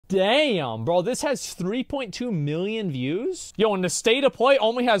damn, bro. This has 3.2 million views? Yo, and the State of Play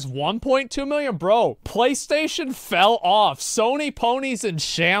only has 1.2 million? Bro, PlayStation fell off. Sony ponies in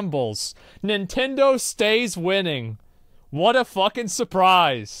shambles. Nintendo stays winning. What a fucking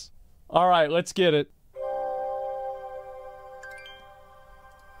surprise. All right, let's get it.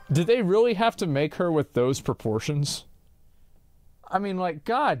 Did they really have to make her with those proportions? I mean, like,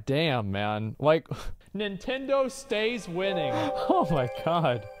 god damn, man. Like, Nintendo stays winning. Oh my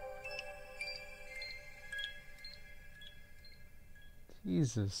god.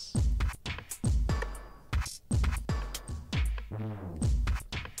 Jesus.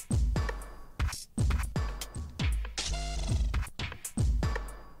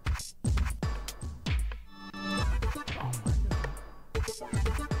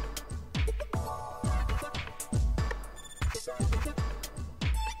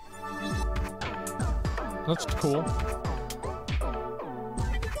 That's cool.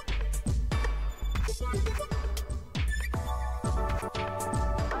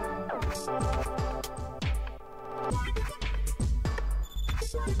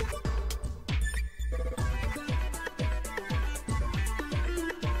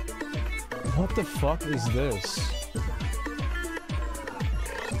 What the fuck is this?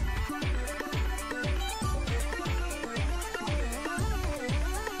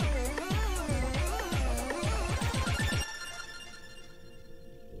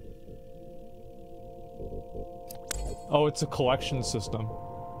 Oh, it's a collection system.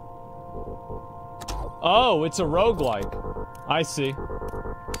 Oh, it's a roguelike. I see.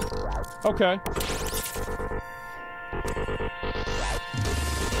 Okay.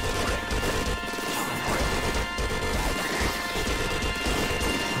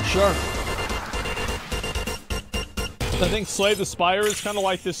 Sure. I think Slay the Spire is kind of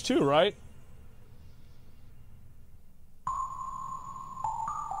like this too, right?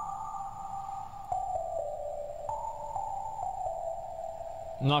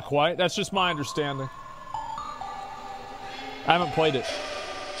 Not quite. That's just my understanding. I haven't played it.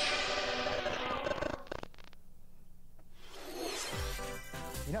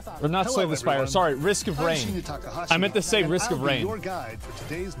 Or not Slay the Spire. Sorry, Risk of Rain. I meant to say Risk of Rain. Your guide for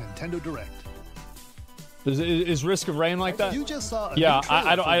today's Nintendo Direct. Is Risk of Rain like that? You just saw a yeah,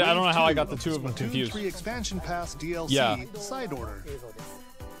 I don't know how I got the two of them confused. Splatoon 3 expansion pass DLC yeah. side order.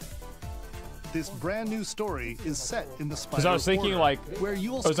 This brand new story is set in the Spire. Because I was thinking like, where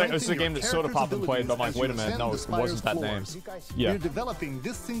you will it's a game that Soda Pop and played, but I'm like, wait a minute, no, it wasn't that name. Yeah. We're developing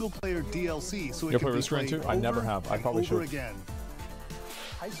this single-player DLC so it can be Risk of Rain too? I never have. I probably should. Again.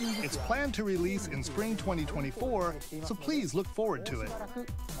 It's planned to release in spring 2024, so please look forward to it.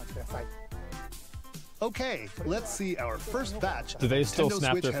 Okay, let's see our first batch. Do they still Nintendo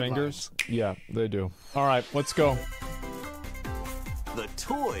snap Switch their headlines. fingers? Yeah, they do. All right, let's go. The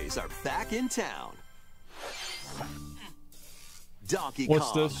toys are back in town. Donkey Kong.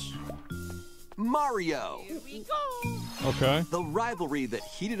 What's this? Mario. Here we go. Okay. The rivalry that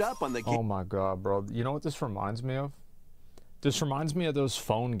heated up on the game. Oh my god, bro. You know what this reminds me of? This reminds me of those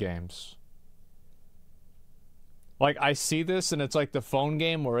phone games. Like, I see this, and it's like the phone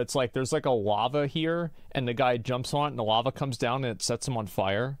game where it's like there's like a lava here, and the guy jumps on it, and the lava comes down, and it sets him on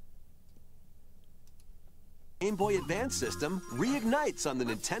fire. Game Boy Advance system reignites on the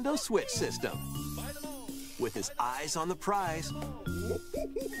Nintendo Switch system. With his eyes on the prize,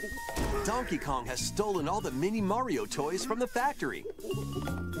 Donkey Kong has stolen all the mini Mario toys from the factory.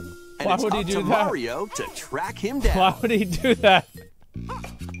 And Why it's would he up do to that? Mario to track him down. Why would he do that?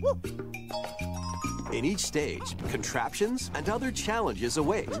 In each stage, contraptions and other challenges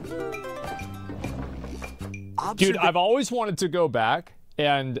await. Dude, I've always wanted to go back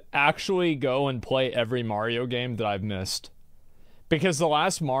and actually go and play every Mario game that I've missed. Because the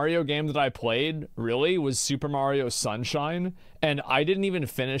last Mario game that I played, really, was Super Mario Sunshine, and I didn't even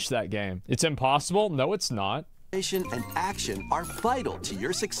finish that game. It's impossible? No, it's not. And action are vital to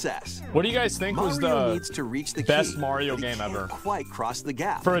your success. What do you guys think was Mario needs to reach the best key, Mario but he game can't ever? Quite cross the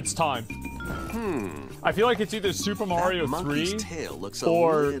gap. For its time. I feel like it's either Super Mario 3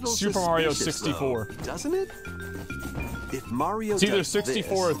 or Super Mario 64. Though, doesn't it? If Mario it's either does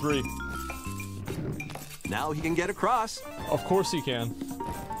 64 this, or 3. Now he can get across. Of course he can.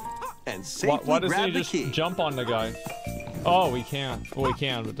 And safely Why doesn't grab he the just key. jump on the guy? Oh, he can. Well, he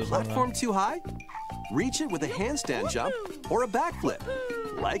can, but doesn't Platform too high? Reach it with a handstand jump or a backflip.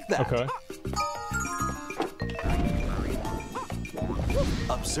 Like that. Okay.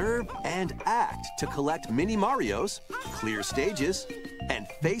 Observe and act to collect mini Marios, clear stages, and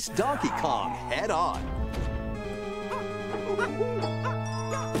face Donkey Kong head on.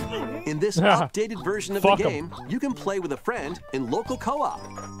 In this updated version of the game, you can play with a friend in local co-op.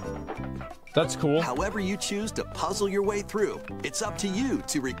 That's cool. However you choose to puzzle your way through, it's up to you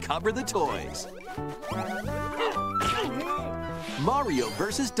to recover the toys. Mario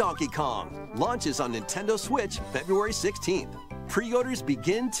vs. Donkey Kong launches on Nintendo Switch February 16th. Pre-orders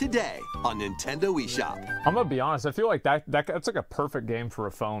begin today on Nintendo eShop. I'm gonna be honest, I feel like that's like a perfect game for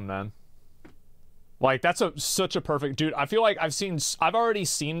a phone, man. Like, that's such a perfect... Dude, I feel like I've already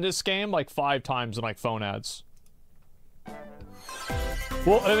seen this game like 5 times in like phone ads.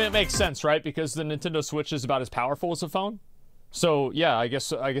 Well, I mean, it makes sense, right? Because the Nintendo Switch is about as powerful as a phone. So, yeah, I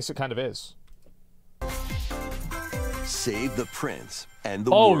guess it kind of is. Save the prince and the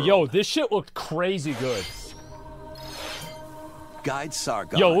world. Oh, yo, this shit looked crazy good. Guide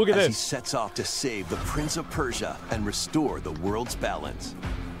Sargon yo, look at as this. He sets off to save the Prince of Persia and restore the world's balance.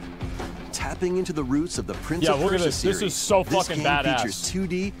 Tapping into the roots of the Prince of look at Persia this. series, This is so fucking badass. This game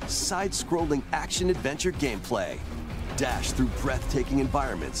features 2D, side-scrolling action-adventure gameplay. Dash through breathtaking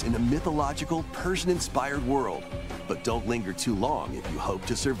environments in a mythological, Persian-inspired world. But don't linger too long if you hope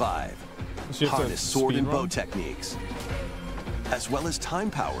to survive. Harness sword and bow techniques, as well as time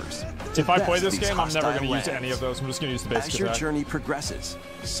powers. If I play this game, I'm never going to use any of those. I'm just going to use the basic As your attack. journey progresses,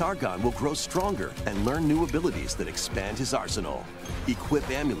 Sargon will grow stronger and learn new abilities that expand his arsenal. Equip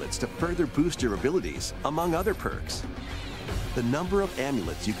amulets to further boost your abilities, among other perks. The number of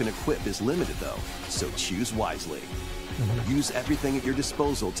amulets you can equip is limited, though, so choose wisely. Use everything at your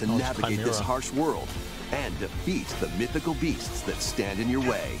disposal to navigate this harsh world and defeat the mythical beasts that stand in your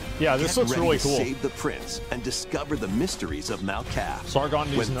way. Yeah, this looks really cool. Save the prince and discover the mysteries of Mount Kaf. Sargon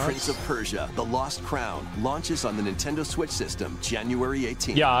needs when nuts. Prince of Persia: The Lost Crown launches on the Nintendo Switch system January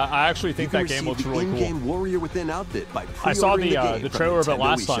 18th. Yeah, I actually think that game looks really cool. In-game Warrior Within outfit by I saw pre-ordering the trailer of it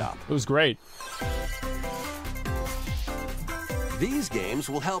last time. It was great. These games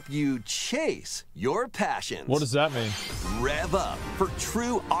will help you chase your passions. What does that mean? Rev up for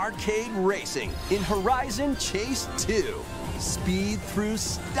true arcade racing in Horizon Chase 2. Speed through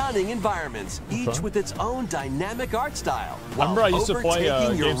stunning environments, each with its own dynamic art style. I remember I used to play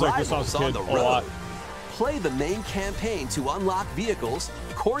games like this when I was a kid a lot. Play the main campaign to unlock vehicles,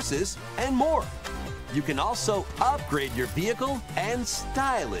 courses, and more. You can also upgrade your vehicle and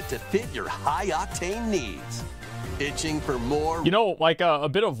style it to fit your high-octane needs. Itching for more? You know, like a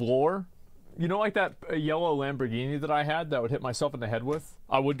bit of lore. You know, like that yellow Lamborghini that I had that I would hit myself in the head with?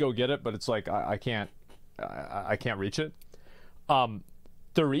 I would go get it, but it's like I can't reach it.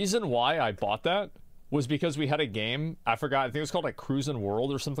 The reason why I bought that was because we had a game, I forgot, I think it was called like Cruisin'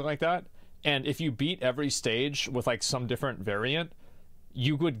 World or something like that. And if you beat every stage with like some different variant,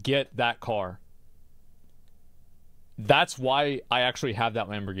 you would get that car. That's why I actually have that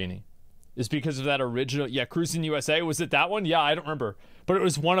Lamborghini. Is because of that original, Cruisin' USA. Was it that one? Yeah, I don't remember. But it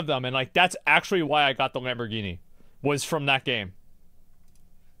was one of them, and like that's actually why I got the Lamborghini. Was from that game.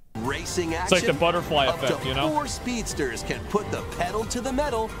 Racing action. It's like the butterfly Up effect, to you know? 4 speedsters can put the pedal to the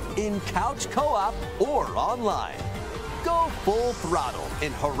metal in couch co-op or online. Go full throttle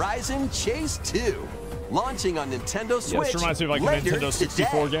in Horizon Chase 2. Launching on Nintendo Switch. Yeah, this reminds me of like a Nintendo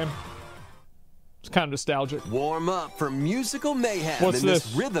 64 game. It's kind of nostalgic. Warm up for musical mayhem in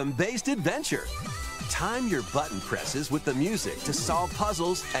this rhythm-based adventure. Time your button presses with the music to solve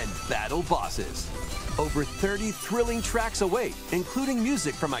puzzles and battle bosses. Over 30 thrilling tracks await, including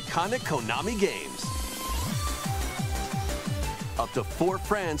music from iconic Konami games. Up to 4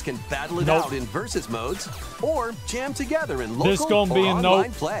 friends can battle it out in versus modes or jam together in local or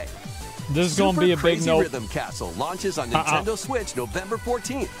online play. This is going to be a big Crazy note. Rhythm Castle launches on Nintendo Switch November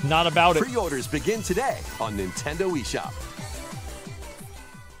 14th. Not about it. Pre-orders begin today on Nintendo eShop.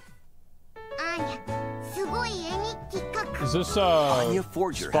 Is this Anya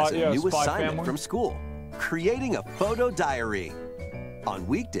Forger has a new assignment from school, creating a photo diary. On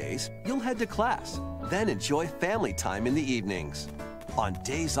weekdays, you'll head to class, then enjoy family time in the evenings. On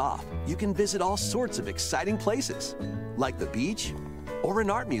days off, you can visit all sorts of exciting places, like the beach or an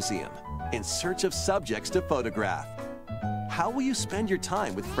art museum, in search of subjects to photograph. How will you spend your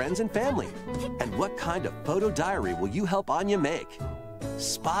time with friends and family? And what kind of photo diary will you help Anya make?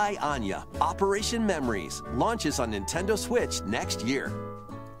 Spy Anya Operation Memories launches on Nintendo Switch next year.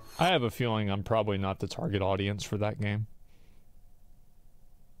 I have a feeling I'm probably not the target audience for that game.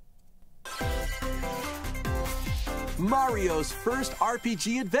 Mario's first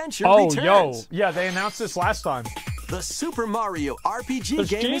RPG adventure returns. Yo. Yeah, they announced this last time. The Super Mario RPG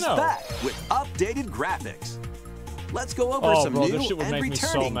game is back with updated graphics. Let's go over some new and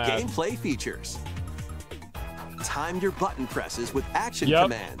returning gameplay features. Time your button presses with action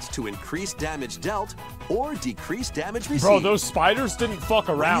commands to increase damage dealt or decrease damage received. Bro, those spiders didn't fuck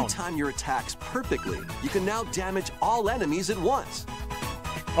around. When you time your attacks perfectly, you can now damage all enemies at once.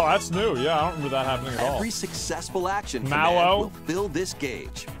 Oh, that's new. Yeah, I don't remember that happening at all. Every successful action command will fill this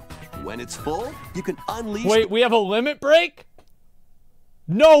gauge. When it's full, you can unleash... Wait, we have a limit break?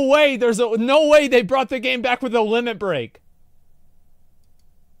 No way! No way they brought the game back with a limit break.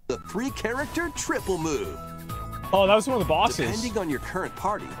 The 3-character triple move. Oh, that was one of the bosses. Depending on your current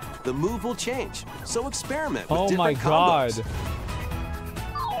party, the move will change. So experiment with different combos.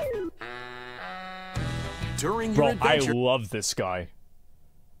 Oh my god. During your adventure, I love this guy.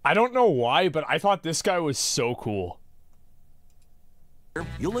 I don't know why, but I thought this guy was so cool.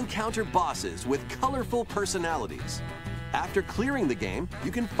 You'll encounter bosses with colorful personalities. After clearing the game,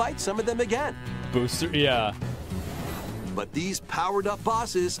 you can fight some of them again. Booster, yeah. But these powered-up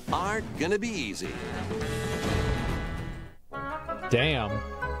bosses aren't gonna be easy. Damn.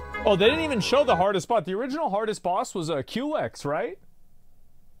 Oh, they didn't even show the hardest boss. The original hardest boss was a QX, right?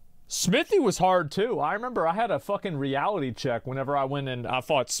 Smithy was hard, too. I remember I had a fucking reality check whenever I went and I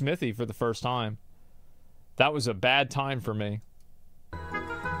fought Smithy for the first time. That was a bad time for me.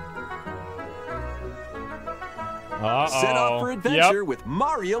 Set off for adventure with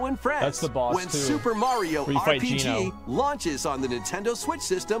Mario and Friends. That's the boss, when Super Mario RPG launches on the Nintendo Switch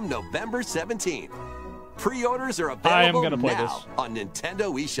system November 17th. Pre-orders are available now on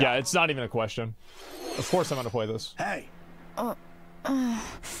Nintendo eShop. Yeah, it's not even a question. Of course I'm going to play this. Hey.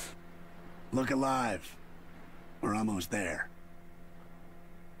 Look alive. We're almost there.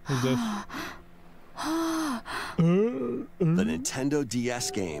 Who's this? The Nintendo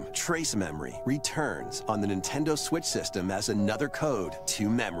DS game, Trace Memory, returns on the Nintendo Switch system as another code to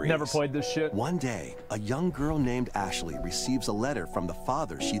memories. Never played this shit. One day, a young girl named Ashley receives a letter from the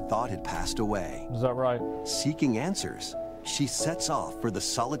father she thought had passed away. Is that right? Seeking answers, she sets off for the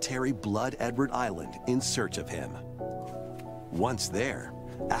solitary Blood Edward Island in search of him. Once there,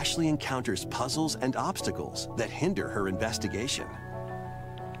 Ashley encounters puzzles and obstacles that hinder her investigation.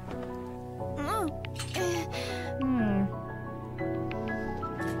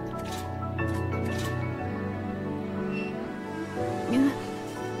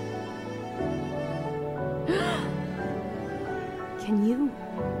 Can you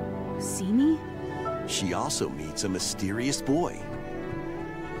see me? She also meets a mysterious boy.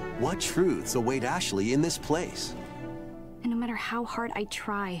 What truths await Ashley in this place? And no matter how hard I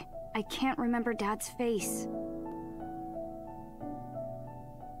try, I can't remember Dad's face.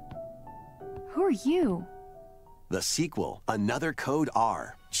 Who are you? The sequel, Another Code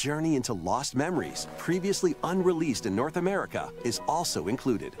R, Journey into Lost Memories, previously unreleased in North America, is also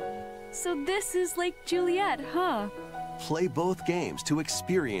included. So this is like Juliet, huh? Play both games to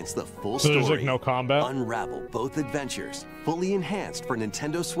experience the full story. There's like no combat? Unravel both adventures, fully enhanced for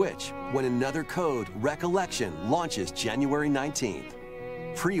Nintendo Switch, when Another Code Recollection launches January 19th.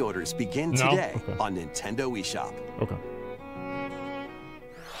 Pre-orders begin today on Nintendo eShop. Okay.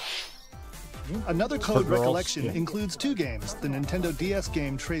 Another Code Recollection includes 2 games, the Nintendo DS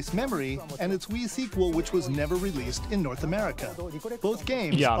game Trace Memory and its Wii sequel, which was never released in North America. Both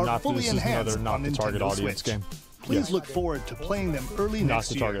games are fully enhanced on Nintendo Switch. Game. Please look forward to playing them early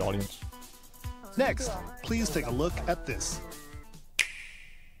next year. Not the target audience. Next, please take a look at this.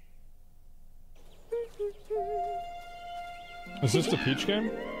 Is this the Peach game?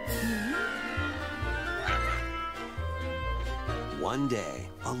 One day,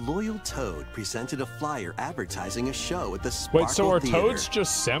 a loyal toad presented a flyer advertising a show at the Sparkle Wait, so are Theater. toads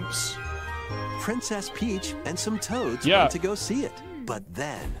just simps? Princess Peach and some toads went to go see it. But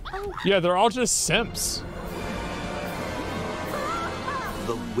then... Yeah, they're all just simps.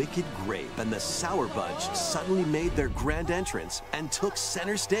 The Wicked Grape and the Sour Bunch suddenly made their grand entrance and took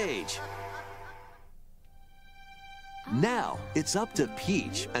center stage. Now, it's up to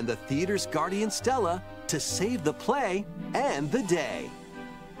Peach and the theater's guardian Stella to save the play and the day.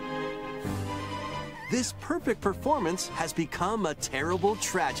 This perfect performance has become a terrible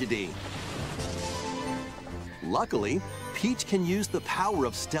tragedy. Luckily, Peach can use the power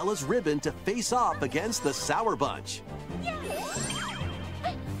of Stella's ribbon to face off against the Sour Bunch.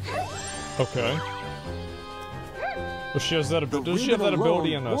 Okay. Well, she has that ability. Does she have that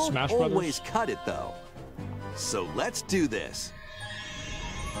ability in Smash Brothers? Always cut it though. So let's do this.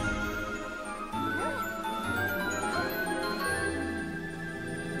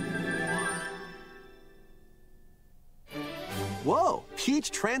 Whoa!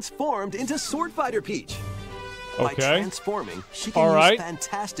 Peach transformed into Sword Fighter Peach. By transforming, she can use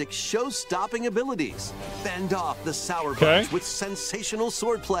fantastic show-stopping abilities. Fend off the Sour Bunch with sensational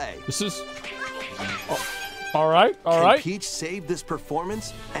swordplay. This is... All right, all right. Can Peach save this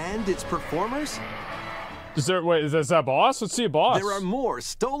performance and its performers? Is there, wait, is that boss? Let's see a boss. There are more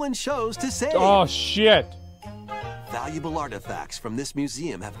stolen shows to save. Oh, shit. Valuable artifacts from this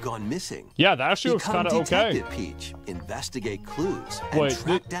museum have gone missing. Yeah, that actually looks kind of okay. Detective Peach, investigate clues and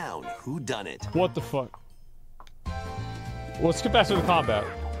track down who done it. What the fuck? Well, let's get back to the combat.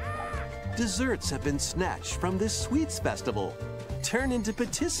 Desserts have been snatched from this sweets festival. Turn into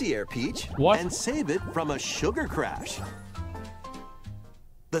patissiere, Peach, and save it from a sugar crash.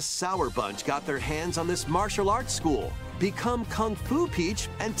 The Sour Bunch got their hands on this martial arts school. Become Kung Fu Peach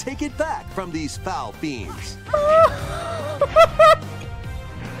and take it back from these foul fiends.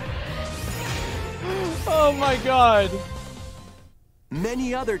 Oh my god.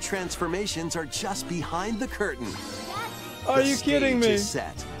 Many other transformations are just behind the curtain. Are you kidding me? The stage is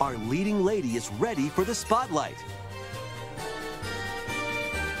set. Our leading lady is ready for the spotlight.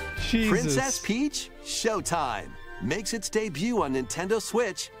 Jesus. Princess Peach, showtime. Makes its debut on Nintendo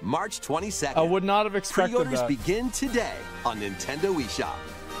Switch March 22nd. I would not have expected that. Pre-orders begin today on Nintendo eShop.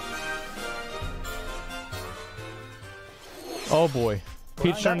 Oh boy.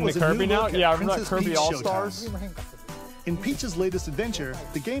 Peach turning to Kirby now? Yeah, remember that Kirby All-Stars? In Peach's latest adventure,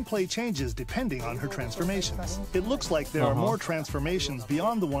 the gameplay changes depending on her transformations. It looks like there are more transformations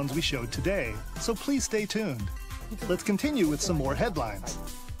beyond the ones we showed today, so please stay tuned. Let's continue with some more headlines.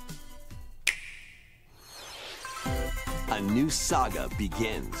 A new saga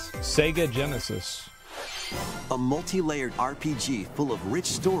begins. Sega Genesis. A multi-layered RPG full of rich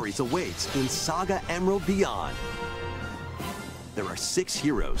stories awaits in Saga Emerald Beyond. There are 6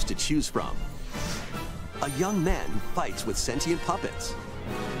 heroes to choose from. A young man who fights with sentient puppets.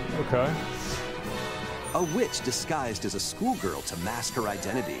 Okay. A witch disguised as a schoolgirl to mask her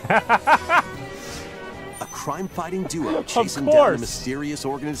identity. A crime-fighting duo chasing down a mysterious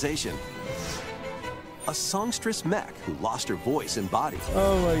organization. A songstress mech who lost her voice and body.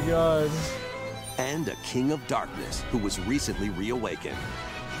 Oh my god. And a king of darkness who was recently reawakened.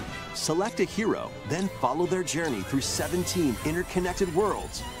 Select a hero, then follow their journey through 17 interconnected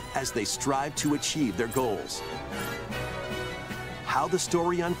worlds as they strive to achieve their goals. How the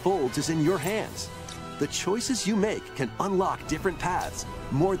story unfolds is in your hands. The choices you make can unlock different paths,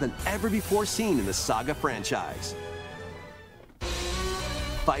 more than ever before seen in the Saga franchise.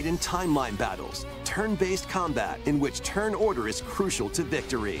 Fight in timeline battles, turn-based combat in which turn order is crucial to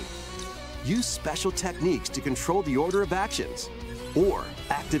victory. Use special techniques to control the order of actions, or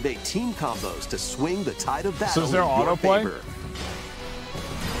activate team combos to swing the tide of battle. So is there autoplay?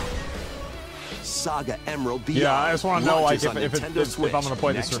 Saga Emerald Beyond. Yeah, I just want to know like if I'm going to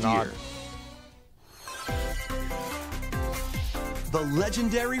play this or not. The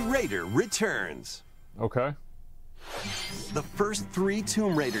legendary Raider returns. Okay. The first 3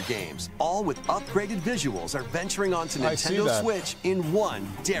 Tomb Raider games, all with upgraded visuals, are venturing onto Nintendo Switch in one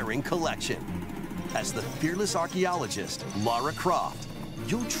daring collection. As the fearless archaeologist, Lara Croft,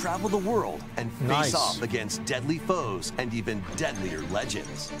 you'll travel the world and face off against deadly foes and even deadlier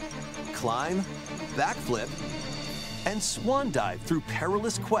legends. Climb, backflip, and swan dive through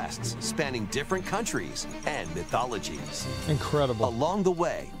perilous quests spanning different countries and mythologies. Incredible. Along the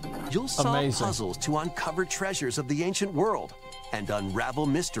way, you'll solve puzzles to uncover treasures of the ancient world and unravel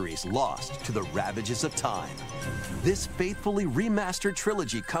mysteries lost to the ravages of time. This faithfully remastered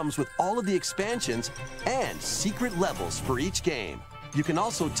trilogy comes with all of the expansions and secret levels for each game. You can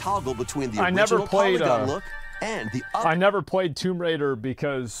also toggle between the original polygon look and the I never played Tomb Raider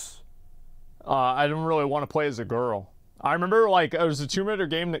because I didn't really want to play as a girl. I remember like it was a Tomb Raider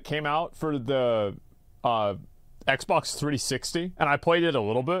game that came out for the Xbox 360, and I played it a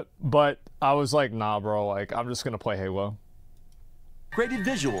little bit, but I was like, nah, bro, like I'm just gonna play Halo. Graded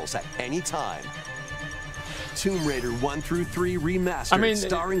visuals at any time. Tomb Raider 1 through 3 remastered,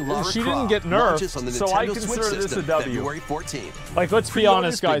 starring Lara Croft. She didn't get nerfed, on the so Nintendo I consider Switch this a system, W. February 14th. Like, let's be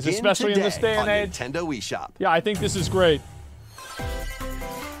honest, guys, especially in this day and age. Nintendo eShop. Yeah, I think this is great.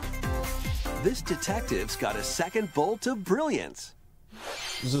 This detective's got a second bolt of brilliance.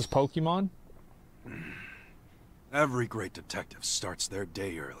 Is this Pokemon? Every great detective starts their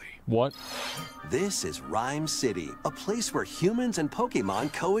day early. What? This is Rhyme City, a place where humans and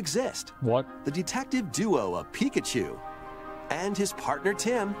Pokemon coexist. What? The detective duo of Pikachu and his partner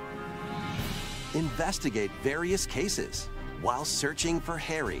Tim investigate various cases while searching for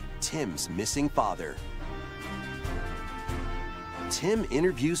Harry, Tim's missing father. Tim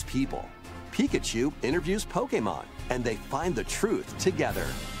interviews people. Pikachu interviews Pokemon, and they find the truth together.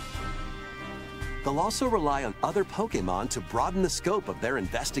 They'll also rely on other Pokemon to broaden the scope of their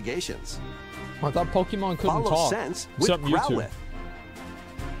investigations. I thought Pokemon couldn't Follow talk. Sense with Growlithe.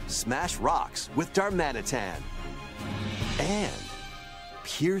 smash rocks with Darmanitan. And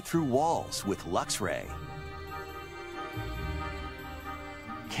peer through walls with Luxray.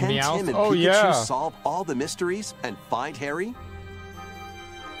 Can Meowth? Tim and Oh, Pikachu yeah. solve all the mysteries and find Harry?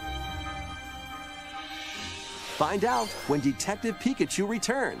 Find out when Detective Pikachu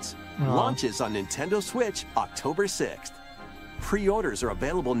returns. Launches on Nintendo Switch October 6th. Pre-orders are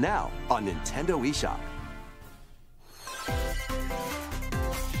available now on Nintendo eShop.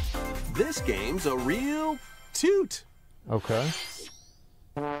 This game's a real toot. Okay.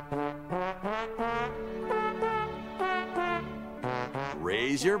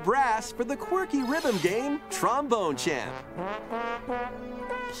 Raise your brass for the quirky rhythm game, Trombone Champ.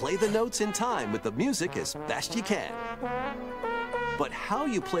 Play the notes in time with the music as best you can. But how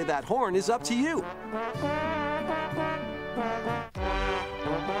you play that horn is up to you.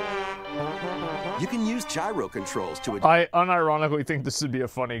 You can use gyro controls to... I unironically think this would be a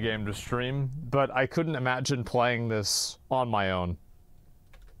funny game to stream, but I couldn't imagine playing this on my own.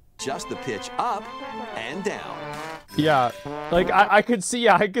 Adjust the pitch up and down. Yeah, like I could see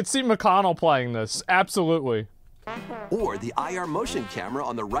McConnell playing this, absolutely. Or the IR motion camera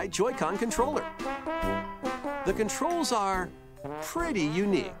on the right Joy-Con controller. The controls are pretty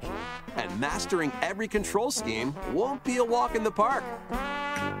unique, and mastering every control scheme won't be a walk in the park.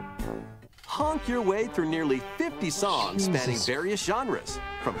 Honk your way through nearly 50 songs spanning various genres,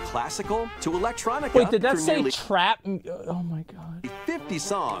 from classical to electronica. Wait, did that say trap? Oh my god. 50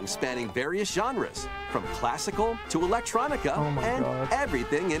 songs spanning various genres, from classical to electronica and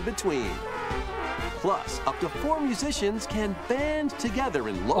everything in between. Plus, up to 4 musicians can band together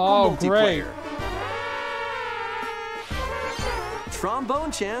in local multiplayer.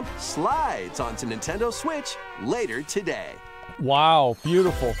 Trombone Champ slides onto Nintendo Switch later today. Wow,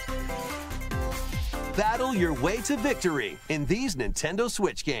 beautiful. Battle your way to victory in these Nintendo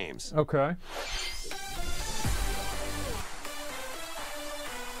Switch games. Okay.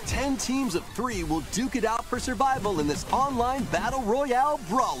 10 teams of 3 will duke it out for survival in this online battle royale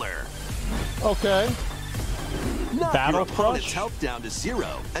brawler. Okay. Knock your opponent's health down to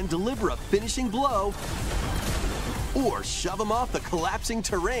 0 and deliver a finishing blow, or shove them off the collapsing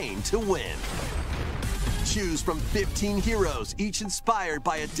terrain to win. Choose from 15 heroes, each inspired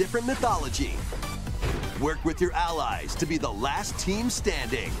by a different mythology. Work with your allies to be the last team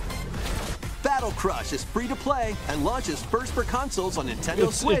standing. Battle Crush is free to play and launches first for consoles on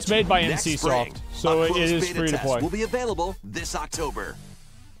Nintendo Switch. It's made by next NC spring. Soft, so it is free to play. Will be available this October.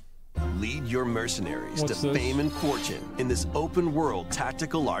 Lead your mercenaries to fame and fortune in this open-world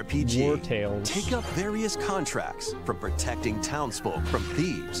tactical RPG. War Tales. Take up various contracts, from protecting townsfolk from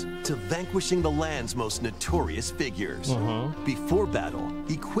thieves to vanquishing the land's most notorious figures. Before battle,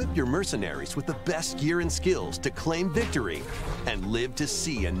 equip your mercenaries with the best gear and skills to claim victory and live to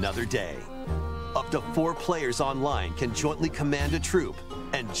see another day. Up to 4 players online can jointly command a troop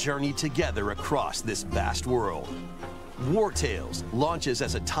and journey together across this vast world. War Tales launches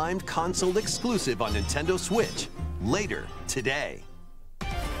as a timed console exclusive on Nintendo Switch later today.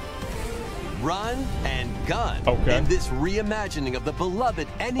 Run and gun in this reimagining of the beloved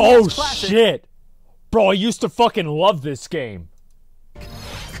NES classic. Oh shit! Bro, I used to fucking love this game.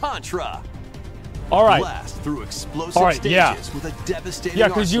 Contra. All right. Blast through explosive stages with a devastating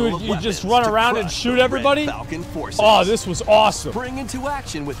because you just run around and shoot everybody. Oh, this was awesome. Spring into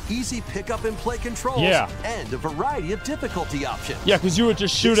action with easy pick-up and play controls. And a variety of difficulty options. Yeah, because you would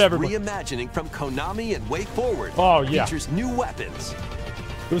just shoot everybody. Reimagining from Konami and Way Forward. Oh yeah. Features new weapons.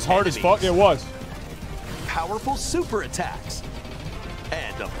 It was hard as fuck. It was. Powerful super attacks.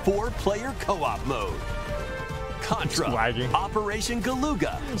 And a 4-player co-op mode. Contra, Operation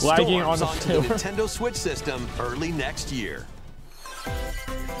Galuga, lagging on onto the Nintendo Switch system early next year.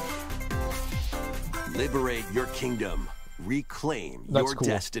 Liberate your kingdom. Reclaim your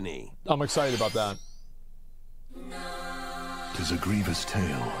destiny. I'm excited about that. 'Tis a grievous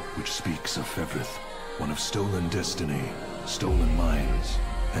tale which speaks of Fevrith, one of stolen destiny, stolen minds,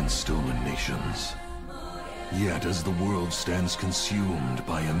 and stolen nations. Yet as the world stands consumed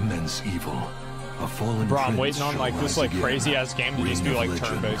by immense evil, a fallen Bro, I'm prince waiting on like this crazy ass game to just be like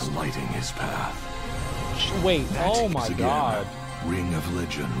turn-based. Lighting his path. Wait, oh my god. Ring of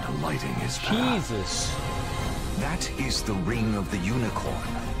Legend lighting his path. Jesus. That is the Ring of the Unicorn,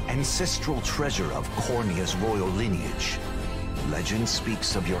 ancestral treasure of Cornea's royal lineage. Legend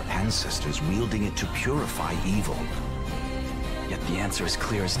speaks of your ancestors wielding it to purify evil. Yet the answer is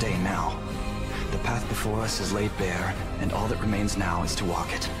clear as day now. The path before us is laid bare, and all that remains now is to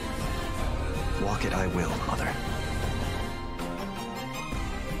walk it. Walk it I will, Mother.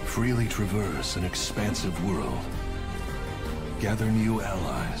 Freely traverse an expansive world. Gather new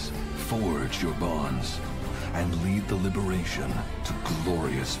allies, forge your bonds, and lead the liberation to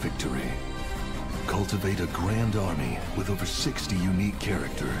glorious victory. Cultivate a grand army with over 60 unique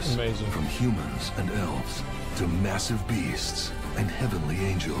characters. Amazing. From humans and elves to massive beasts and heavenly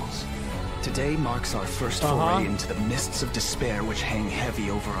angels. Today marks our first foray into the mists of despair which hang heavy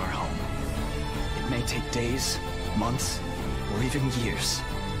over our home. It may take days, months, or even years,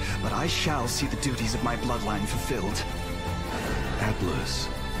 but I shall see the duties of my bloodline fulfilled. Atlas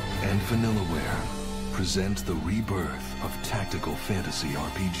and Vanillaware present the rebirth of tactical fantasy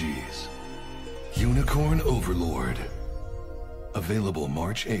RPGs. Unicorn Overlord. Available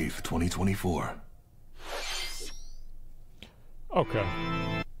March 8th, 2024. Okay.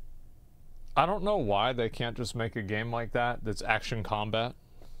 I don't know why they can't just make a game like that that's action combat.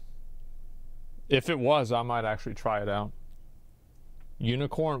 If it was, I might actually try it out.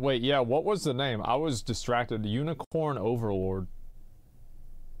 Unicorn, wait, yeah, what was the name? I was distracted. Unicorn Overlord.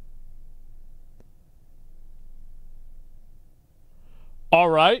 All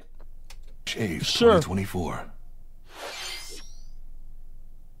right. Shave sure. 2024.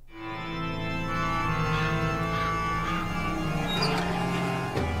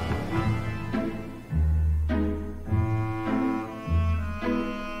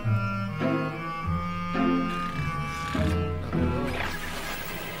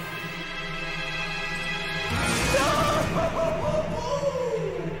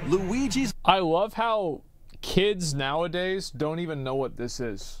 Luigi's. I love how kids nowadays don't even know what this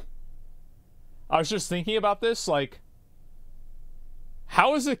is. I was just thinking about this, like,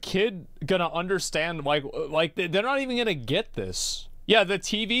 how is a kid gonna understand, like they're not even gonna get this. Yeah, the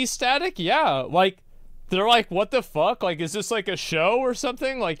TV static, yeah, like, they're like, what the fuck? Like, is this like a show or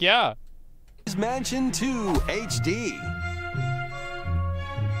something? Like, yeah. Mansion 2 HD.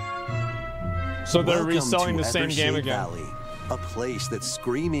 So they're reselling the same game again. Valley, a place that's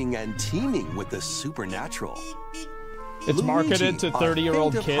screaming and teeming with the supernatural. It's Luigi, marketed to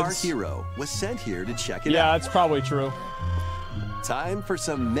 30-year-old our kids. hero was sent here to check it out. Yeah, that's probably true. Time for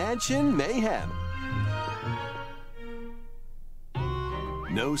some mansion mayhem.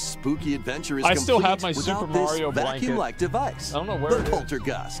 No spooky adventure is I complete still have my without Super Mario this blanket. vacuum-like device. I don't know where it the is.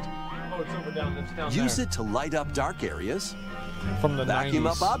 poltergust. Oh, it's over it's down Use there. it to light up dark areas, From the vacuum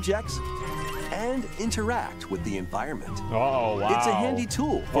 90s. up objects, and interact with the environment. Oh, wow. It's a handy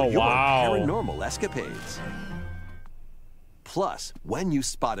tool for your wow. paranormal escapades. Plus, when you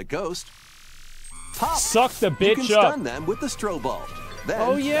spot a ghost, pop! Suck the bitch you can up. stun them with the strobe bulb. Then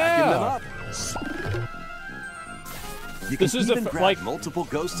Oh, yeah. vacuum them up. You This can is even a, grab like, multiple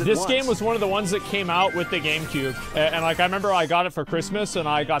ghosts at this once. game was one of the ones that came out with the GameCube. And like, I remember I got it for Christmas and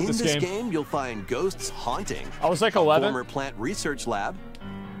I got In this this game. game, you'll find ghosts haunting. I was like a 11. former plant research lab.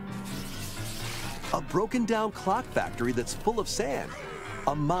 A broken down clock factory that's full of sand.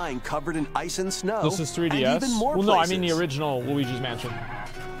 A mine covered in ice and snow. This is 3DS? And even more well, no, I mean the places. original Luigi's Mansion.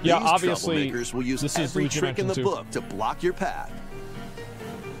 Yeah, These obviously, troublemakers will use this is every Luigi trick in the Mansion 2. book to block your path.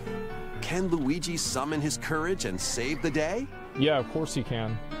 Can Luigi summon his courage and save the day? Yeah, of course he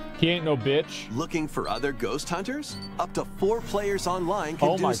can. He ain't no bitch. Looking for other ghost hunters? Up to 4 players online can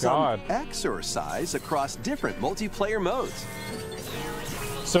Oh do my some God. exercise across different multiplayer modes.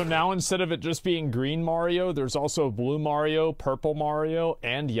 So now instead of it just being green Mario, there's also blue Mario, purple Mario,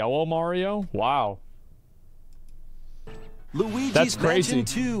 and yellow Mario? Wow. Luigi's That's crazy. Mansion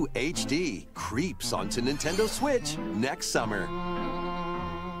 2 HD creeps onto Nintendo Switch next summer.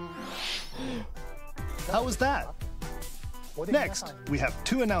 How was that? Next, we have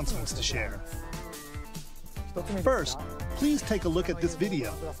 2 announcements to share. First, please take a look at this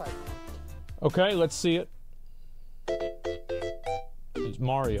video. Okay, let's see it. It's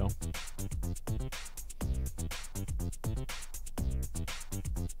Mario.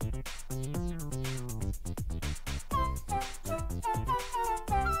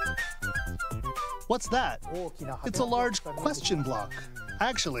 What's that? It's a large question block.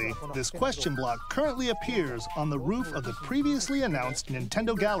 Actually, this question block currently appears on the roof of the previously announced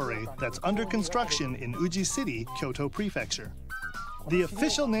Nintendo Gallery that's under construction in Uji City, Kyoto Prefecture. The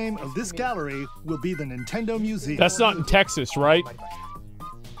official name of this gallery will be the Nintendo Museum. That's not in Texas, right?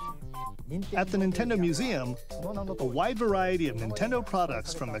 At the Nintendo Museum, a wide variety of Nintendo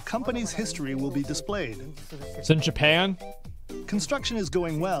products from the company's history will be displayed. It's in Japan? Construction is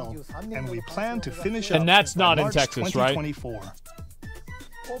going well, and we plan to finish up And that's not by in March Texas, right? 2024.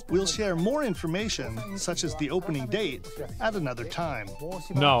 We'll share more information, such as the opening date, at another time.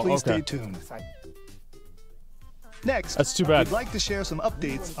 No, Please okay. stay tuned. Next, That's too bad. we'd like to share some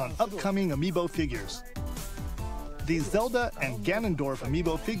updates on upcoming Amiibo figures. These Zelda and Ganondorf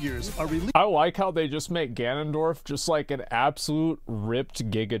amiibo figures are released. I like how they just make Ganondorf just like an absolute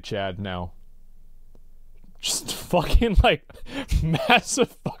ripped Giga Chad now. Just fucking like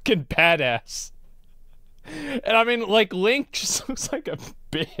massive fucking badass. And I mean, like, Link just looks like a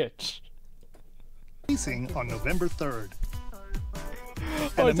bitch. Releasing on November 3rd.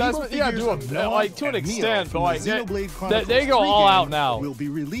 Oh, it's Asmon, yeah, like to an extent, but like they go all out now. Will be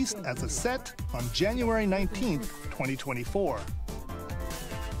released as a set on January 19th, 2024.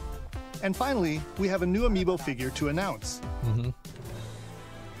 And finally, we have a new amiibo figure to announce.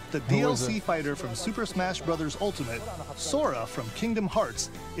 The DLC fighter from Super Smash Bros. Ultimate, Sora from Kingdom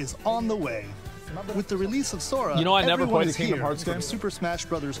Hearts, is on the way. With the release of Sora, you know, I never played the Kingdom here Hearts game. From Super Smash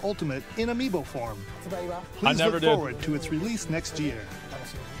Bros. Ultimate in amiibo form. I Please never look did. forward to its release next year.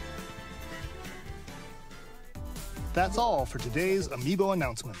 That's all for today's amiibo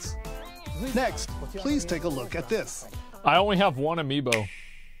announcements. Next, please take a look at this. I only have one amiibo.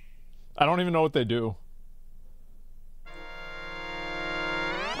 I don't even know what they do.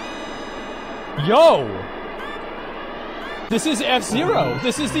 Yo! This is F-Zero.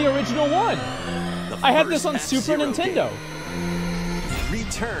 This is the original one. I had this on Super Nintendo.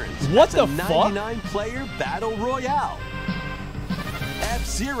 Returns. What the fuck? 99-player battle royale.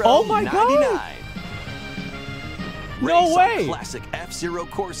 F-Zero. Oh my 99. God! No Race way! on classic F-Zero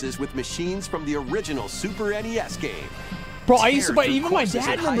courses with machines from the original Super NES game. Bro, I used to Tear buy. through Even my courses dad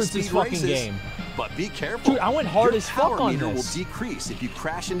at remembers this high-speed fucking races. game. But be careful. Dude, I went hard Your as fuck power on meter this. will decrease if you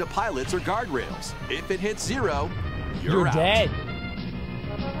crash into pilots or guardrails. If it hits 0, You're out. dead.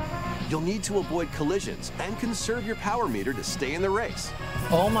 You'll need to avoid collisions and conserve your power meter to stay in the race.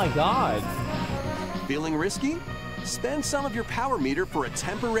 Oh my God. Feeling risky? Spend some of your power meter for a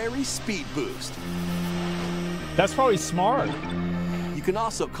temporary speed boost. That's probably smart. You can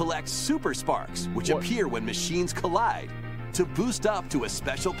also collect super sparks, which appear when machines collide, to boost up to a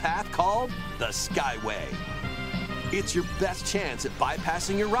special path called the Skyway. It's your best chance at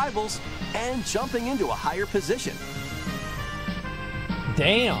bypassing your rivals and jumping into a higher position.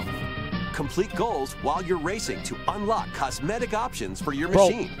 Damn. Complete goals while you're racing to unlock cosmetic options for your Bro,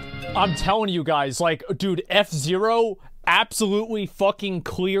 machine. I'm telling you guys, like, dude, F-Zero absolutely fucking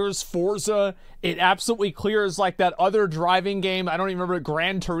clears Forza. It absolutely clears, like, that other driving game. I don't even remember,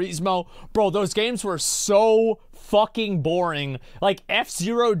 Gran Turismo. Bro, those games were so fucking boring. Like,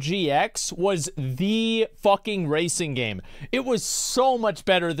 F-Zero GX was the fucking racing game. It was so much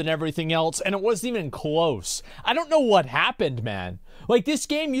better than everything else, and it wasn't even close. I don't know what happened, man. Like, this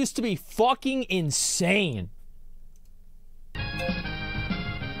game used to be fucking insane.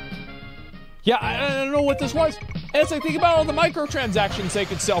 Yeah, I don't know what this was. And it's like, think about all the microtransactions they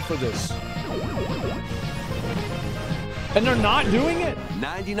could sell for this. And they're not doing it?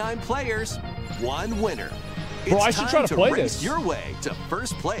 99 players, 1 winner. Bro, It's I should time try to play race this. your way to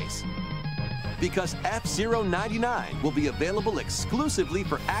first place. Because F-Zero 99 will be available exclusively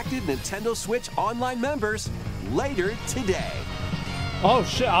for active Nintendo Switch Online members later today. Oh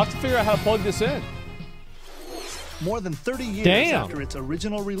shit, I'll have to figure out how to plug this in. More than 30 years Damn. after its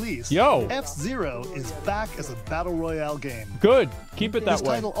original release, Yo. F-Zero is back as a battle royale game. Good, keep it that This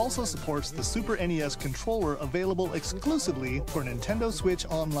way. title also supports the Super NES controller available exclusively for Nintendo Switch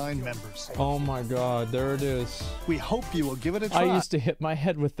Online members. Oh my God, there it is. We hope you will give it a try. I used to hit my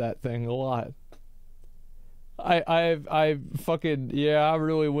head with that thing a lot. I fucking, yeah, I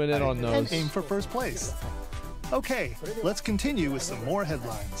really went in on and those. aim for first place. Okay, let's continue with some more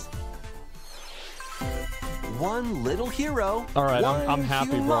headlines. One little hero. All right, I'm one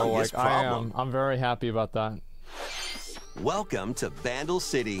happy, bro. humongous Like, I problem. am. I'm very happy about that. Welcome to Vandal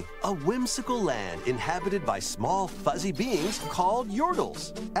City, a whimsical land inhabited by small fuzzy beings called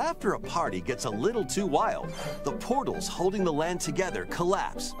Yordles. After a party gets a little too wild, the portals holding the land together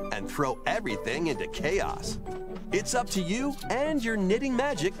collapse and throw everything into chaos. It's up to you and your knitting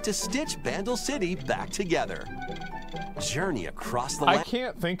magic to stitch Vandal City back together. Journey across the land. I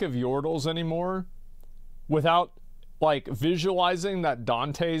can't think of Yordles anymore without, like, visualizing that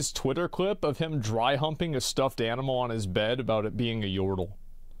Dante's Twitter clip of him dry humping a stuffed animal on his bed about it being a Yordle.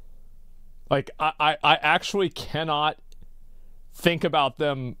 Like, I actually cannot think about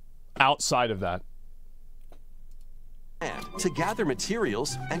them outside of that. To gather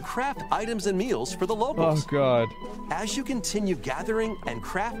materials and craft items and meals for the locals. Oh, God. As you continue gathering and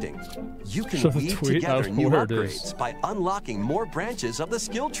crafting, you can Show the weave tweet together out new where it is. upgrades by unlocking more branches of the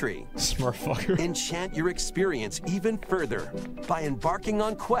skill tree. Smart fucker. Enchant your experience even further by embarking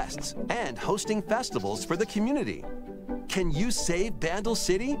on quests and hosting festivals for the community. Can you save Vandal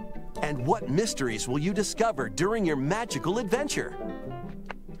City? And what mysteries will you discover during your magical adventure?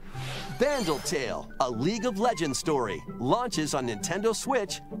 Bandle a League of Legends story, launches on Nintendo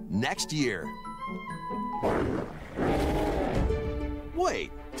Switch next year.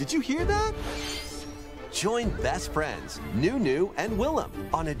 Wait, did you hear that? Join best friends, Nunu and Willem,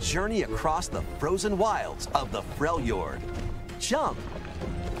 on a journey across the frozen wilds of the Freljord. Jump,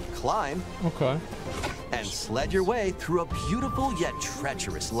 climb, and sled your way through a beautiful yet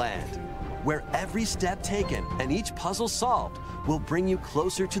treacherous land, where every step taken and each puzzle solved will bring you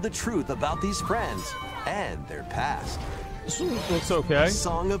closer to the truth about these friends and their past. Looks okay.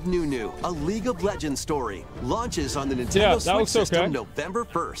 Song of Nunu, a League of Legends story, launches on the Nintendo Switch system November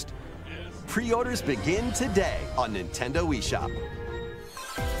 1st. Pre-orders begin today on Nintendo eShop.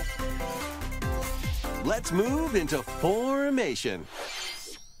 Let's move into Formation.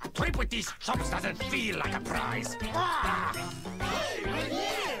 A trip with these chumps doesn't feel like a prize.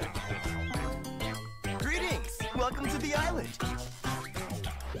 Greetings! Welcome to the island.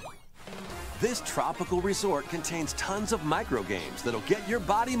 This tropical resort contains tons of micro games that'll get your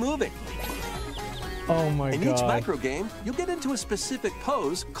body moving. Oh my God. In each micro game, you'll get into a specific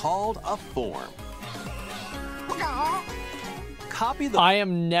pose called a form. Copy the... I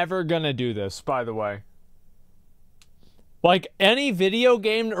am never gonna do this, by the way. Like, any video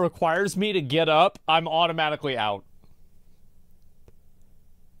game that requires me to get up, I'm automatically out.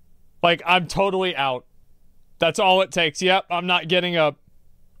 Like, I'm totally out. That's all it takes. Yep, I'm not getting up.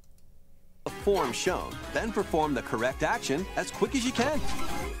 Form shown, then perform the correct action as quick as you can.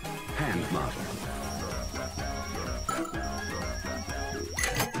 Hand model.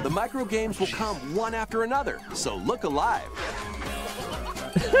 The micro games will come one after another, so look alive.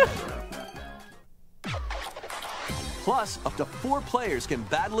 Plus, up to 4 players can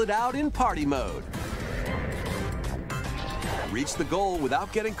battle it out in party mode. Reach the goal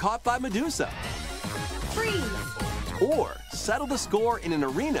without getting caught by Medusa. Freeze! Or settle the score in an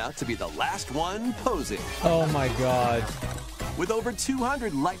arena to be the last one posing. Oh my God. With over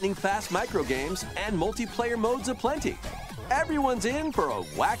 200 lightning-fast micro games and multiplayer modes aplenty, everyone's in for a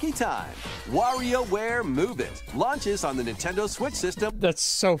wacky time. WarioWare Move It launches on the Nintendo Switch system. That's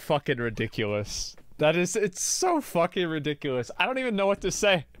so fucking ridiculous. It's so fucking ridiculous. I don't even know what to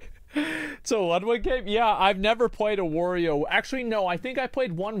say. It's a one-way game? Yeah, I've never played a Wario. Actually, no, I think I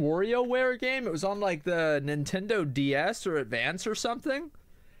played one WarioWare game. It was on, like, the Nintendo DS or Advance or something.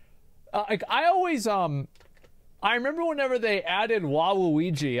 Like, I always, I remember whenever they added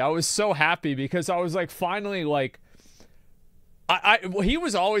Waluigi, I was so happy because I was, like, finally, like, he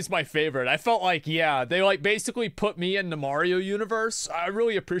was always my favorite. I felt like, yeah, they, like, basically put me in the Mario universe. I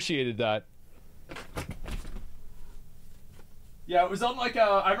really appreciated that. Yeah, it was on like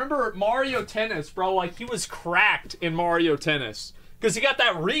I remember Mario Tennis, bro. Like, he was cracked in Mario Tennis. Because he got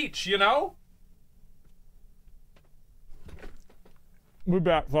that reach, you know? We're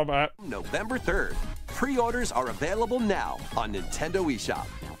back. November 3rd. Pre-orders are available now on Nintendo eShop.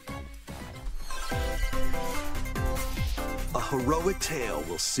 A heroic tale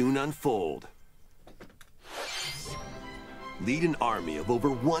will soon unfold. Lead an army of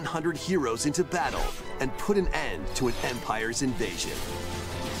over 100 heroes into battle and put an end to an empire's invasion.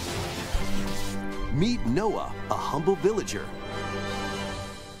 Meet Noah, a humble villager.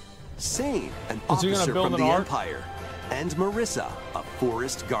 Sane, an officer from the Empire. And Marissa, a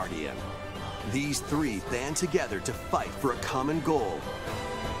forest guardian. These 3 band together to fight for a common goal.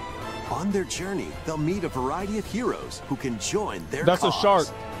 On their journey, they'll meet a variety of heroes who can join their cause. That's a shark.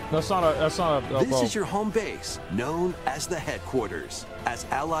 That's not a This is your home base, known as the headquarters. As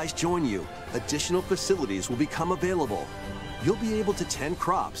allies join you, additional facilities will become available. You'll be able to tend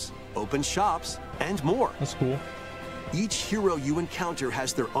crops, open shops, and more. That's cool. Each hero you encounter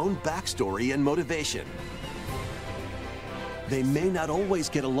has their own backstory and motivation. They may not always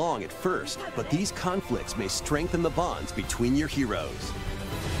get along at first, but these conflicts may strengthen the bonds between your heroes.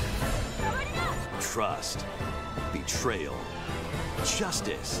 Trust, betrayal,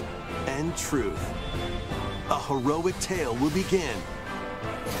 justice, and truth. A heroic tale will begin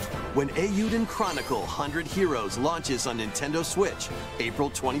when Eiyuden Chronicle 100 Heroes launches on Nintendo Switch, April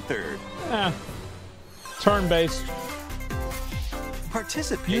 23rd. Turn-based.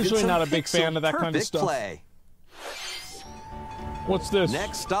 Participate Usually in not a big fan of that kind of stuff. Play. What's this?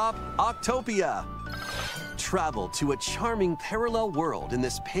 Next stop, Octopia. Travel to a charming parallel world in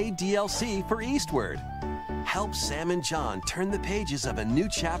this paid DLC for Eastward. Help Sam and John turn the pages of a new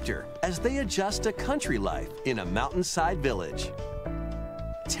chapter as they adjust to country life in a mountainside village.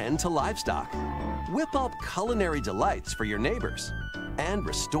 Tend to livestock, whip up culinary delights for your neighbors, and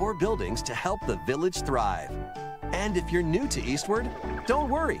restore buildings to help the village thrive. And if you're new to Eastward, don't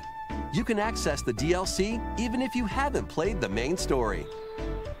worry. You can access the DLC even if you haven't played the main story.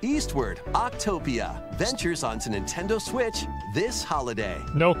 Eastward, Octopia ventures onto Nintendo Switch this holiday.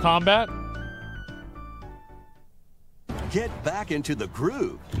 No combat? Get back into the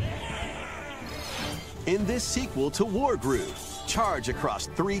groove. In this sequel to War Groove, charge across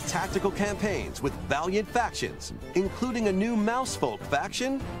 3 tactical campaigns with valiant factions, including a new Mousefolk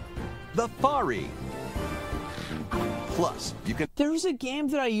faction, the Fari. Plus, you can... There was a game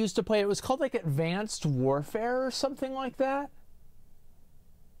that I used to play. It was called like Advanced Warfare or something like that.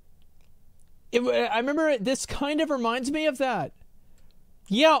 I remember this kind of reminds me of that.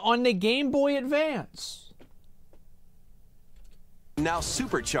 Yeah, on the Game Boy Advance. Now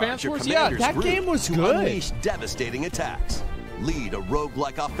supercharge your commander's yeah, that game was to good. Unleash devastating attacks. Lead a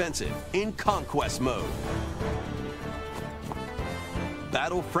roguelike offensive in Conquest mode.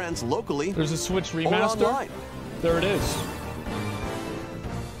 Battle friends locally. There's a Switch remaster. Or online. There it is.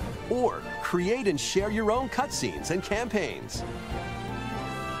 Or create and share your own cutscenes and campaigns.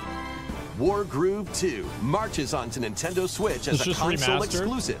 War Groove 2 marches onto Nintendo Switch as a console remastered?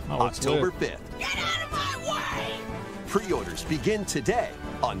 exclusive October 5th. Get out of my way! Pre-orders begin today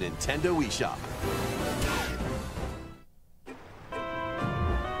on Nintendo eShop.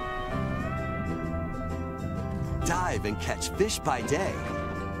 Dive and catch fish by day.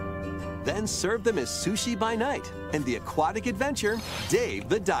 Then serve them as sushi by night in the aquatic adventure, Dave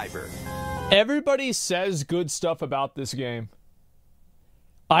the Diver. Everybody says good stuff about this game.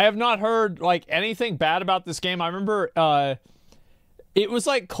 I have not heard like anything bad about this game. I remember it was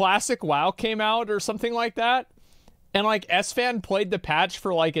like Classic WoW came out or something like that. And like S-Fan played the patch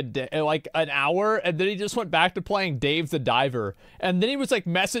for like a day, like an hour, and then he just went back to playing Dave the Diver. And then he was like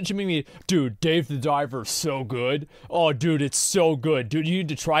messaging me, dude, Dave the Diver's so good. Oh, dude, it's so good. Dude, you need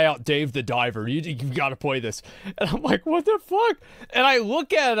to try out Dave the Diver. You've got to play this. And I'm like, what the fuck? And I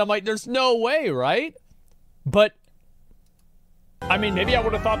look at it, I'm like, there's no way, right? But, I mean, maybe I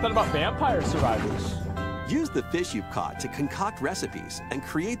would have thought that about Vampire Survivors. Use the fish you've caught to concoct recipes and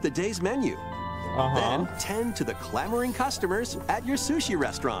create the day's menu. Then tend to the clamoring customers at your sushi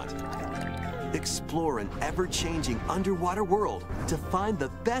restaurant. Explore an ever-changing underwater world to find the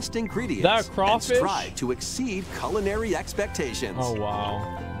best ingredients and strive to exceed culinary expectations. Oh,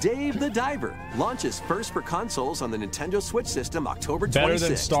 wow. Dave the Diver launches first for consoles on the Nintendo Switch system October 26th. Better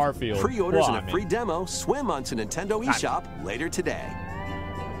than Starfield. Pre-orders and a free demo swim onto Nintendo eShop later today.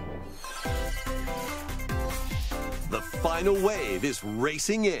 The final wave is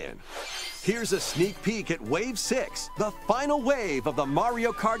racing in. Here's a sneak peek at Wave 6, the final wave of the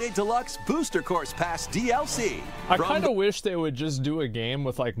Mario Kart 8 Deluxe Booster Course Pass DLC. I kind of wish they would just do a game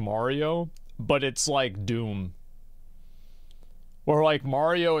with like Mario, but it's like Doom. Or like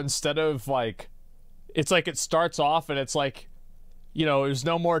Mario, instead of like, it's like it starts off and it's like, you know, there's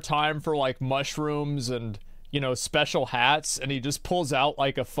no more time for like mushrooms and, you know, special hats, and he just pulls out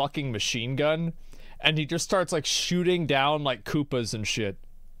like a fucking machine gun and he just starts like shooting down like Koopas and shit.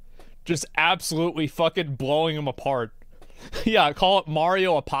 Just absolutely fucking blowing them apart. Yeah, call it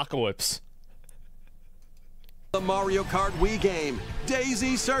Mario Apocalypse. The Mario Kart Wii game,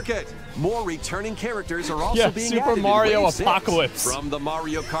 Daisy Circuit. More returning characters are also being Super added Mario in Wave 6. Apocalypse. From the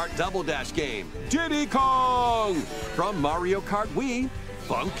Mario Kart Double Dash game, Diddy Kong. From Mario Kart Wii,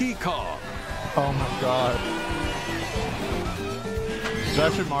 Funky Kong. Oh my god. Is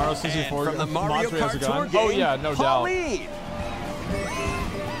that actually Mario 64? From the Mario Kart Tour game, oh yeah, no Pauline. doubt.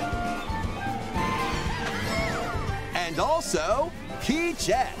 And also,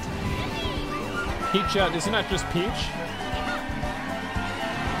 Peachette. Peachette, isn't that just Peach?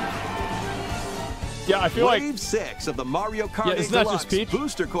 Yeah, I feel Wave like... 6 of the Mario Kart 8 Deluxe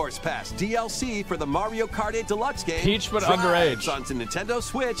Booster Course Pass DLC for the Mario Kart 8 Deluxe game. Peach, but underage. Onto Nintendo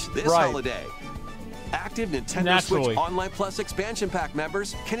Switch this holiday. Active Nintendo Switch Online Plus expansion pack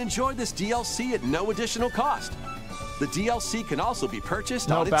members can enjoy this DLC at no additional cost. The DLC can also be purchased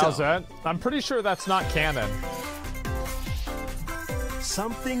on its own. I'm pretty sure that's not canon.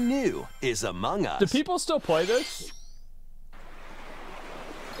 Something new is among us. Do people still play this?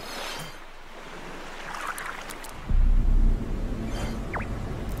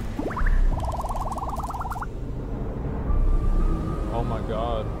 Oh my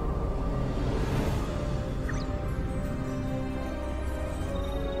god.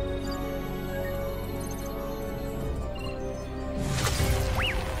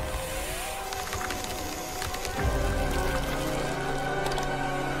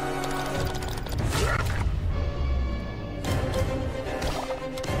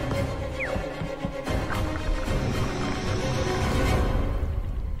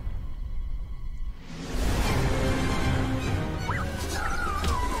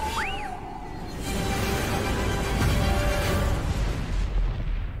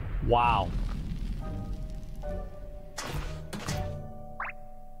 Wow.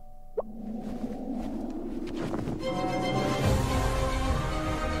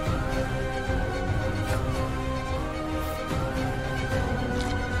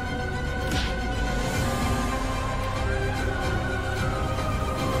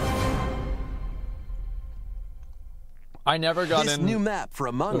 I never got this in. This new map for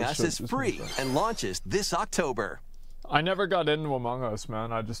Among Us is free and launches this October. I never got into Among Us,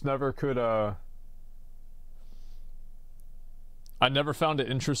 man. I just never could, I never found it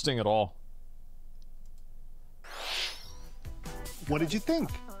interesting at all. What did you think?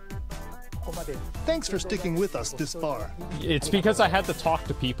 Thanks for sticking with us this far. It's because I had to talk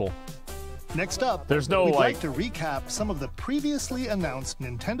to people. Next up, there's no we'd like to recap some of the previously announced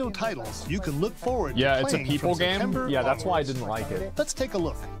Nintendo titles you can look forward to playing. Yeah, it's a people game. September Yeah, that's onwards. why I didn't like it. Let's take a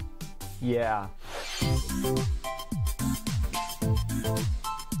look. Yeah.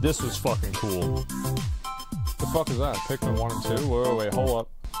 This was fucking cool. The fuck is that? Pikmin 1 and 2? Wait, hold up.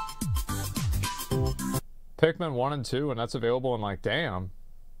 Pikmin 1 and 2, and that's available in like, damn.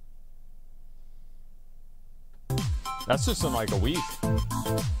 That's just in like a week.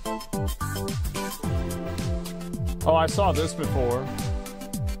 Oh, I saw this before.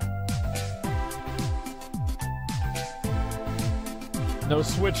 No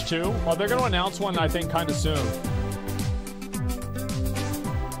Switch 2? Well, they're gonna announce one, I think, kind of soon.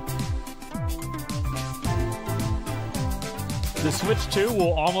 The Switch 2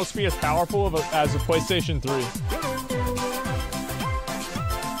 will almost be as powerful as a PlayStation 3.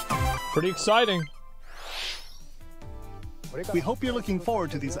 Pretty exciting. We hope you're looking forward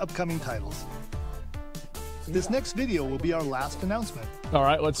to these upcoming titles. This next video will be our last announcement. All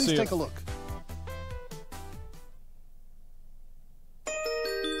right, let's see it. Please take a look.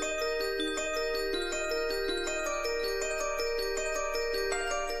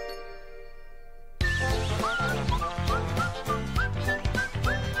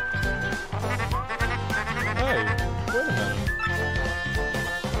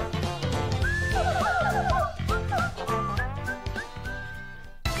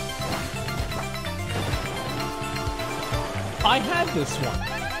 I had this one.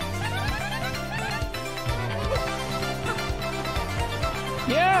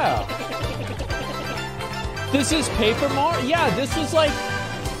 Yeah. This is Paper Mario? Yeah, this was like...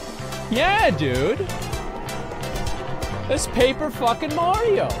 Yeah, dude. This Paper fucking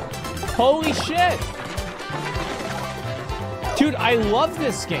Mario. Holy shit. Dude, I love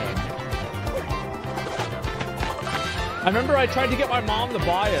this game. I remember I tried to get my mom to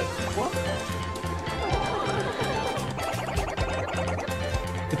buy it. What?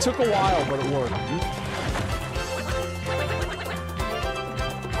 It took a while, but it worked.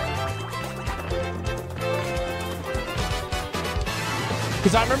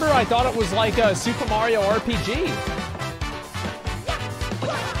 Because I remember I thought it was like a Super Mario RPG.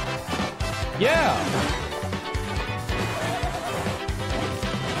 Yeah.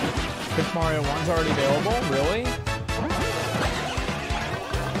 Super Mario 1's already available? Really?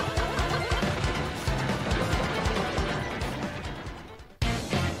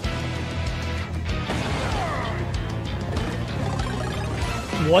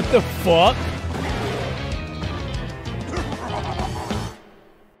 What the fuck?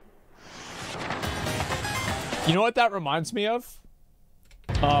 You know what that reminds me of?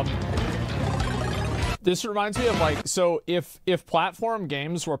 This reminds me of like, so if platform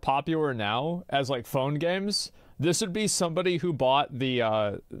games were popular now as like phone games, this would be somebody who bought the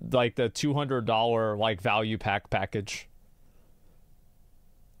like the $200 like value pack package.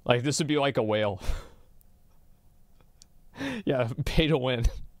 Like this would be like a whale. Yeah, pay to win.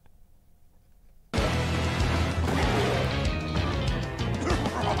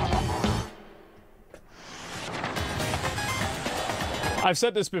 I've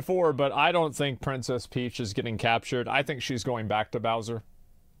said this before, but I don't think Princess Peach is getting captured. I think she's going back to Bowser.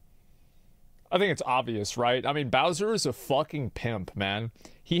 I think it's obvious, right? I mean, Bowser is a fucking pimp, man.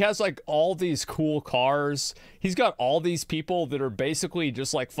 He has, like, all these cool cars. He's got all these people that are basically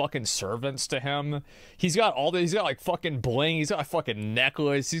just, like, fucking servants to him. He's got all these, he's got, like, fucking bling. He's got a fucking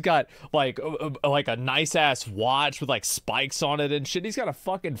necklace. He's got, like a nice-ass watch with, like, spikes on it and shit. He's got a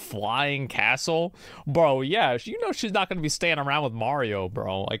fucking flying castle. Bro, yeah, you know she's not going to be staying around with Mario,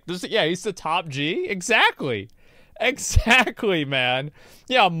 bro. Like, this, yeah, he's the top G. Exactly. Exactly, man.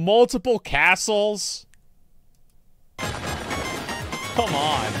 Yeah, multiple castles. Come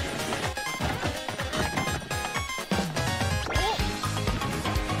on.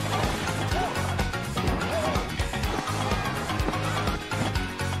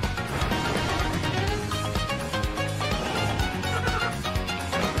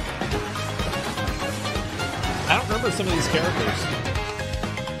 some of these characters.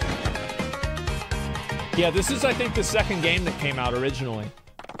 Yeah, this is, I think, the second game that came out originally.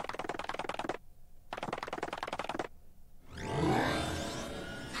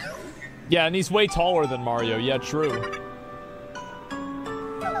 Yeah, and he's way taller than Mario. Yeah, true.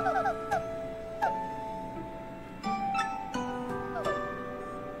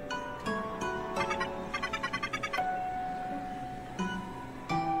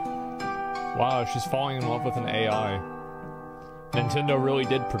 Wow, she's falling in love with an AI. Nintendo really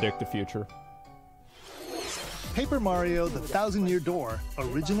did predict the future. Paper Mario: The Thousand-Year Door,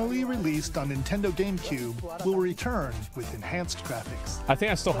 originally released on Nintendo GameCube, will return with enhanced graphics. I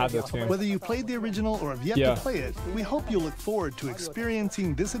think I still have this game. Whether you played the original or have yet to play it, we hope you'll look forward to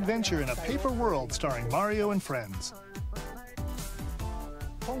experiencing this adventure in a paper world starring Mario and friends.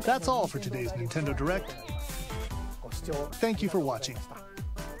 That's all for today's Nintendo Direct. Thank you for watching.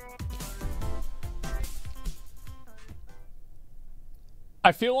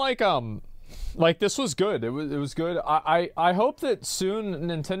 I feel like this was good. It was good. I hope that soon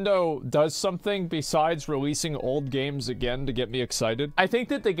Nintendo does something besides releasing old games again to get me excited. I think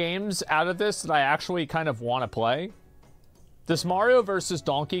that the games out of this that I actually kind of want to play, this Mario versus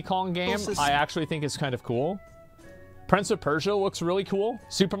Donkey Kong game, I actually think is kind of cool. Prince of Persia looks really cool.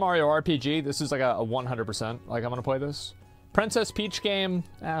 Super Mario RPG, this is like a 100%. Like, I'm gonna play this. Princess Peach game,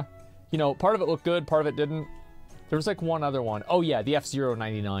 you know, part of it looked good, part of it didn't. There was like one other one. Oh yeah, the F-Zero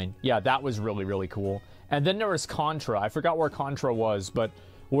 99. Yeah, that was really, really cool. And then there was Contra. I forgot where Contra was, but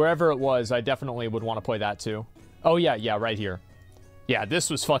wherever it was, I definitely would want to play that too. Oh yeah, right here. Yeah, this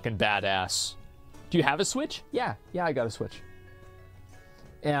was fucking badass. Do you have a Switch? Yeah, I got a Switch.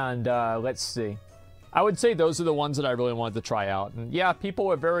 And let's see. I would say those are the ones that I really wanted to try out. And yeah, people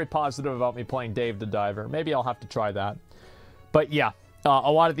were very positive about me playing Dave the Diver. Maybe I'll have to try that. But yeah.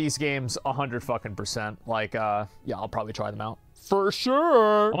 A lot of these games, 100%. Like, yeah, I'll probably try them out. For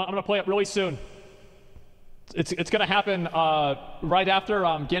sure. I'm gonna play it really soon. It's gonna happen right after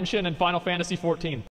Genshin and Final Fantasy 14.